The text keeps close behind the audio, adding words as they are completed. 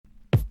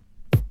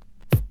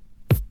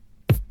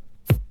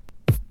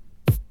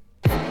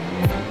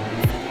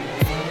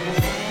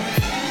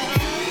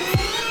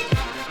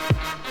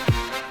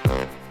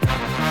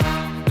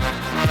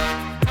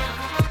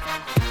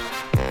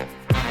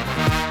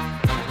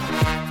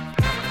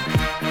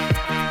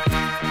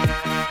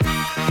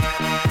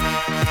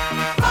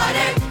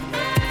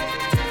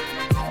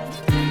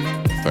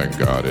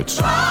God it's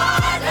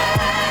Friday.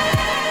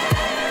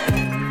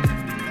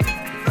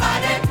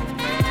 Friday.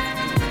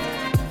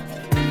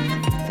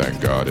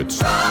 Thank God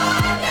it's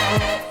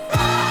Friday.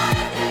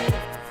 Friday.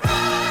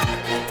 Friday.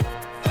 Friday.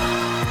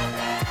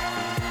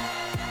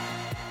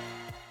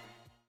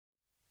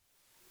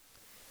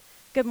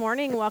 Good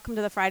morning. Welcome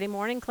to the Friday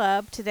Morning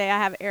Club. Today I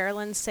have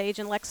Erilyn, Sage,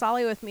 and Lex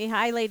Ollie with me.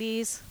 Hi,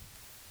 ladies.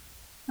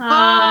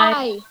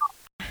 Hi.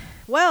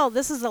 Well,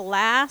 this is the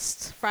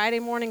last Friday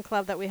Morning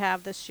Club that we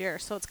have this year,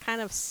 so it's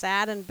kind of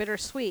sad and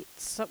bittersweet.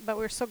 But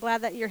we're so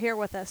glad that you're here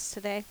with us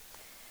today.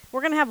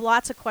 We're going to have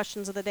lots of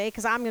questions of the day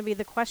because I'm going to be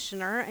the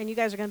questioner, and you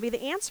guys are going to be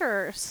the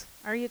answerers.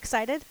 Are you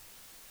excited?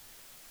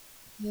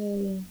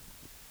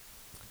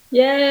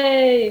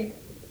 Yay.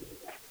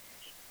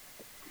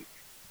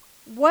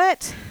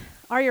 What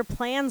are your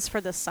plans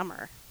for this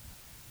summer?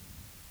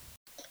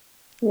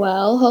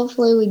 Well,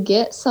 hopefully we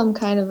get some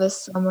kind of a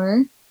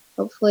summer.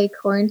 Hopefully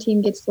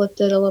quarantine gets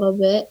lifted a little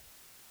bit.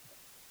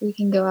 We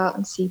can go out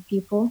and see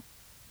people.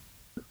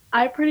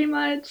 I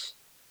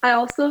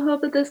also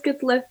hope that this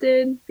gets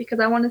lifted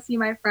because I want to see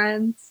my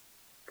friends.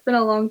 It's been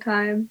a long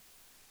time.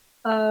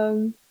 I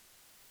don't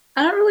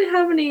really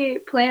have any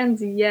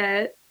plans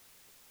yet,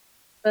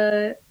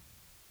 but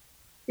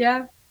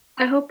yeah,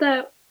 I hope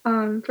that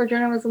for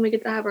journalism we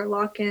get to have our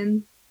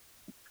lock-in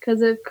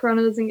because if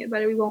Corona doesn't get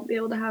better, we won't be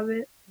able to have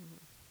it.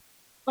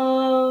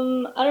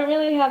 I don't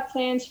really have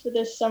plans for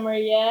this summer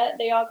yet.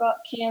 They all got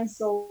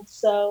canceled,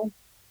 so.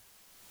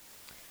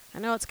 I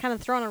know it's kind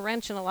of throwing a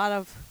wrench in a lot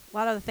of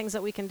the things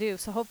that we can do.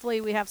 So hopefully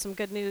we have some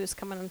good news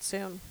coming in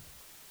soon.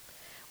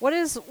 What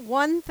is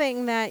one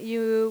thing that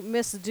you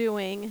miss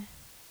doing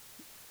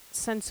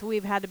since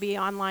we've had to be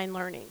online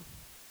learning?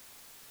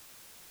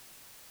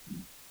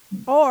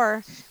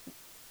 Or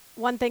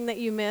one thing that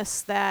you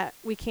miss that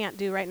we can't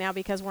do right now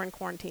because we're in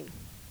quarantine?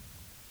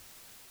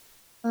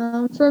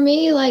 For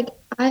me,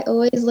 I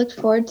always looked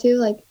forward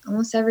to,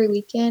 almost every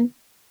weekend,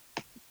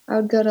 I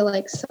would go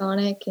to,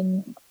 Sonic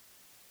and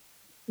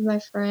with my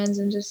friends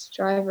and just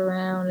drive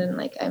around, and,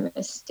 I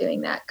miss doing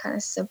that kind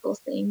of simple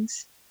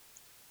things.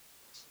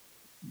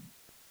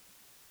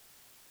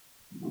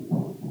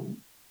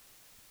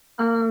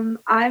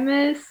 I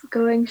miss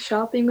going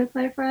shopping with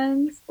my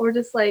friends or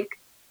just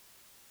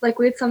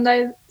we'd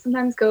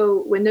sometimes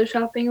go window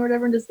shopping or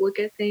whatever and just look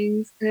at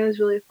things, and it was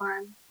really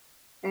fun.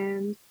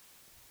 And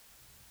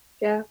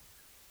yeah.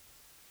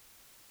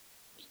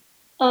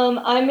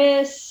 I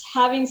miss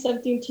having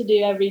something to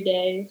do every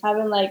day,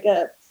 having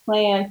a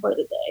plan for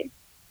the day.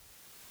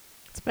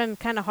 It's been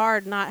kind of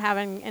hard not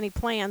having any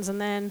plans,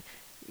 and then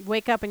you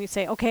wake up and you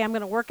say, okay, I'm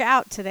going to work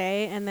out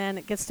today, and then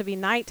it gets to be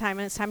nighttime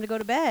and it's time to go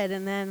to bed,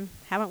 and then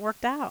haven't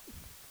worked out.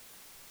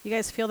 You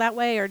guys feel that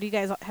way, or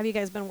have you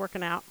guys been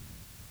working out?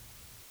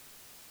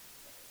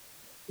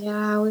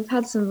 Yeah, we've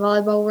had some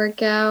volleyball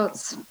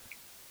workouts.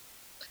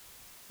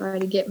 Try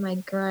to get my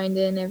grind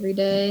in every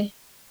day.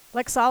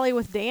 Lex Ollie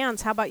with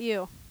dance, how about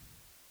you?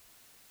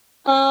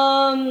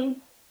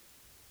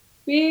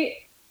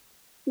 We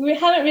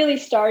haven't really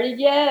started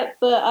yet,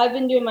 but I've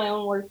been doing my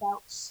own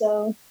workouts,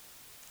 so.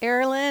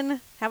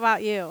 Erilyn, how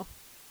about you?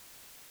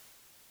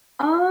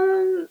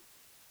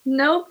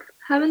 Nope,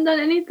 haven't done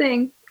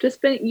anything. Just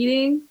been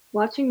eating,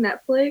 watching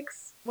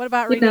Netflix. What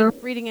about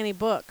reading any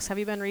books? Have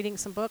you been reading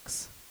some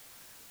books?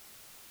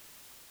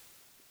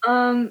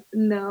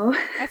 No.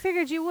 I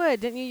figured you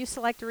would. Didn't you used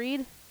to like to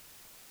read?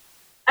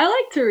 I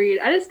like to read.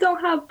 I just don't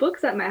have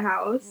books at my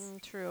house.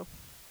 True.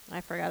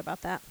 I forgot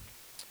about that.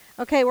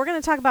 Okay, we're going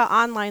to talk about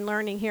online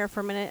learning here for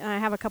a minute, and I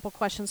have a couple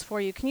questions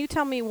for you. Can you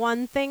tell me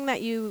one thing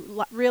that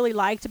you really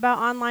liked about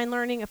online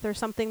learning, if there's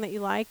something that you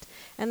liked,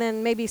 and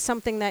then maybe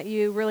something that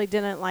you really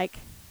didn't like?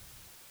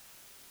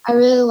 I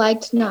really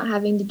liked not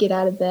having to get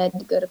out of bed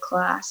to go to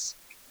class.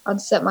 I'd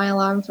set my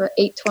alarm for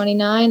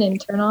 8:29 and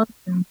turn on.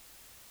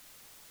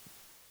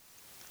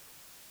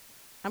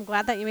 I'm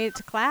glad that you made it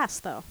to class,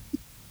 though.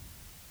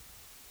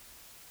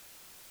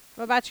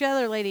 What about you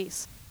other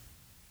ladies?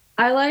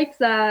 I like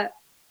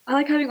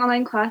having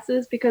online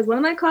classes because one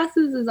of my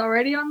classes is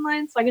already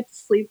online, so I get to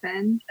sleep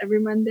in every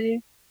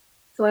Monday.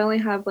 So I only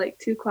have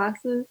 2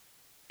 classes.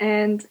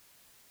 And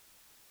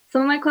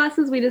some of my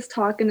classes we just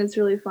talk and it's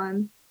really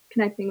fun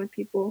connecting with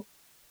people.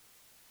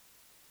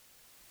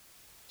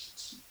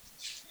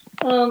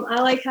 I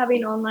like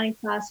having online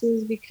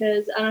classes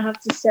because I don't have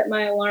to set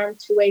my alarm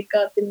to wake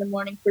up in the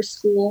morning for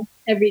school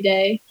every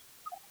day.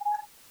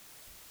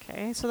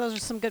 Okay, so those are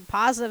some good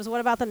positives.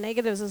 What about the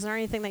negatives? Is there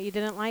anything that you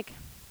didn't like?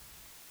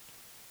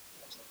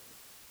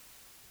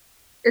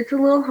 It's a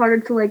little harder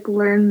to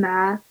learn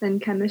math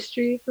and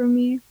chemistry for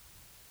me.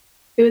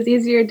 It was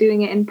easier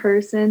doing it in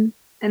person,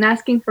 and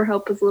asking for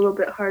help was a little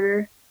bit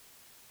harder.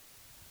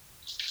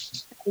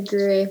 I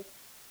agree.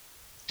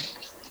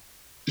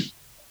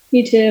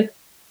 Me too.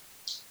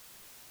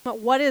 But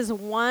what is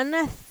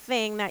one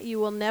thing that you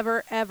will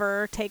never,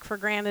 ever take for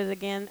granted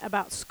again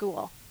about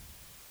school?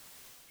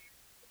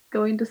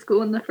 Going to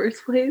school in the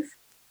first place.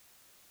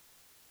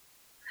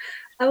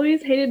 I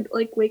always hated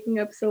waking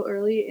up so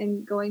early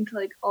and going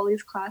to all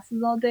these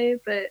classes all day,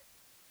 but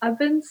I've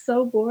been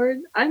so bored.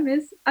 I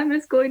miss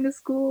going to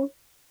school,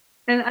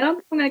 and I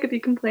don't think I could be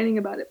complaining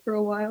about it for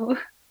a while.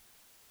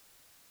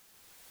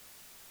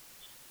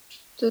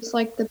 Just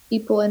like the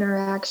people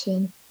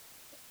interaction.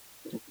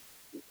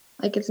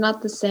 Like it's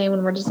not the same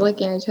when we're just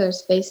looking at each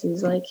other's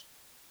faces. Like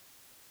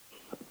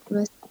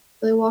really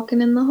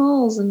walking in the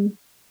halls and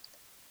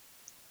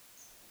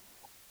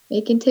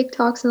making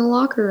TikToks in the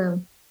locker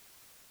room.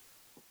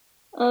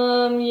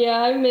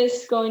 Yeah, I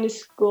miss going to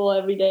school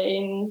every day,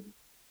 and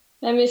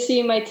I miss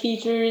seeing my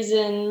teachers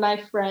and my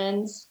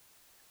friends.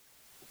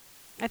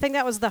 I think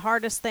that was the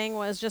hardest thing,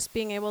 was just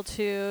being able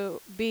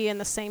to be in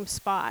the same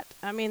spot.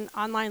 I mean,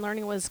 online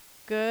learning was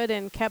good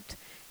and kept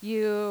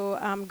you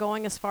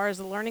going as far as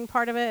the learning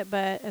part of it,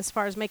 but as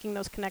far as making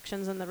those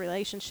connections and the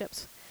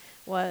relationships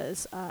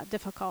was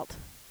difficult.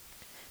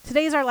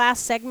 Today's our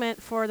last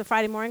segment for the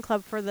Friday Morning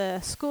Club for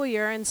the school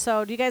year, and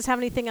so do you guys have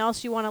anything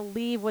else you want to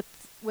leave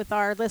with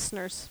our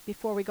listeners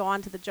before we go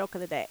on to the joke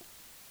of the day?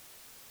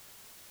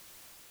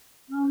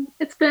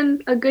 It's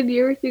been a good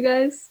year with you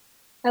guys.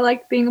 I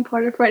like being a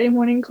part of Friday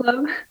Morning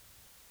Club.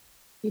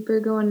 Keep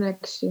her going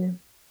next year.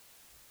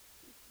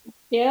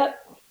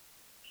 Yep.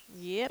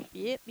 Yep.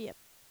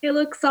 Hey,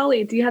 look,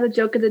 Solly, do you have a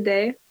joke of the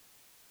day?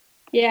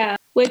 Yeah.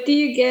 What do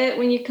you get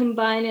when you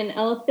combine an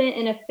elephant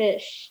and a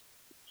fish?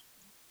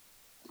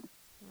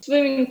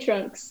 Swimming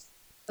trunks.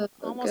 A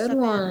Almost good at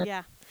the one. end,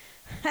 yeah.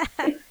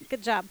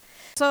 Good job.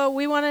 So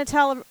we want to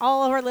tell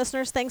all of our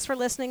listeners thanks for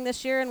listening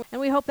this year, and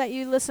we hope that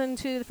you listen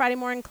to the Friday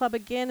Morning Club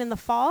again in the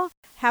fall.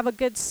 Have a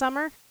good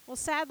summer. Well,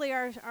 sadly,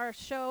 our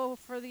show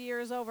for the year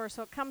is over,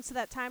 so it comes to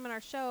that time in our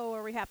show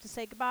where we have to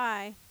say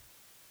goodbye.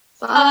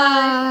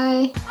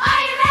 Bye. Bye.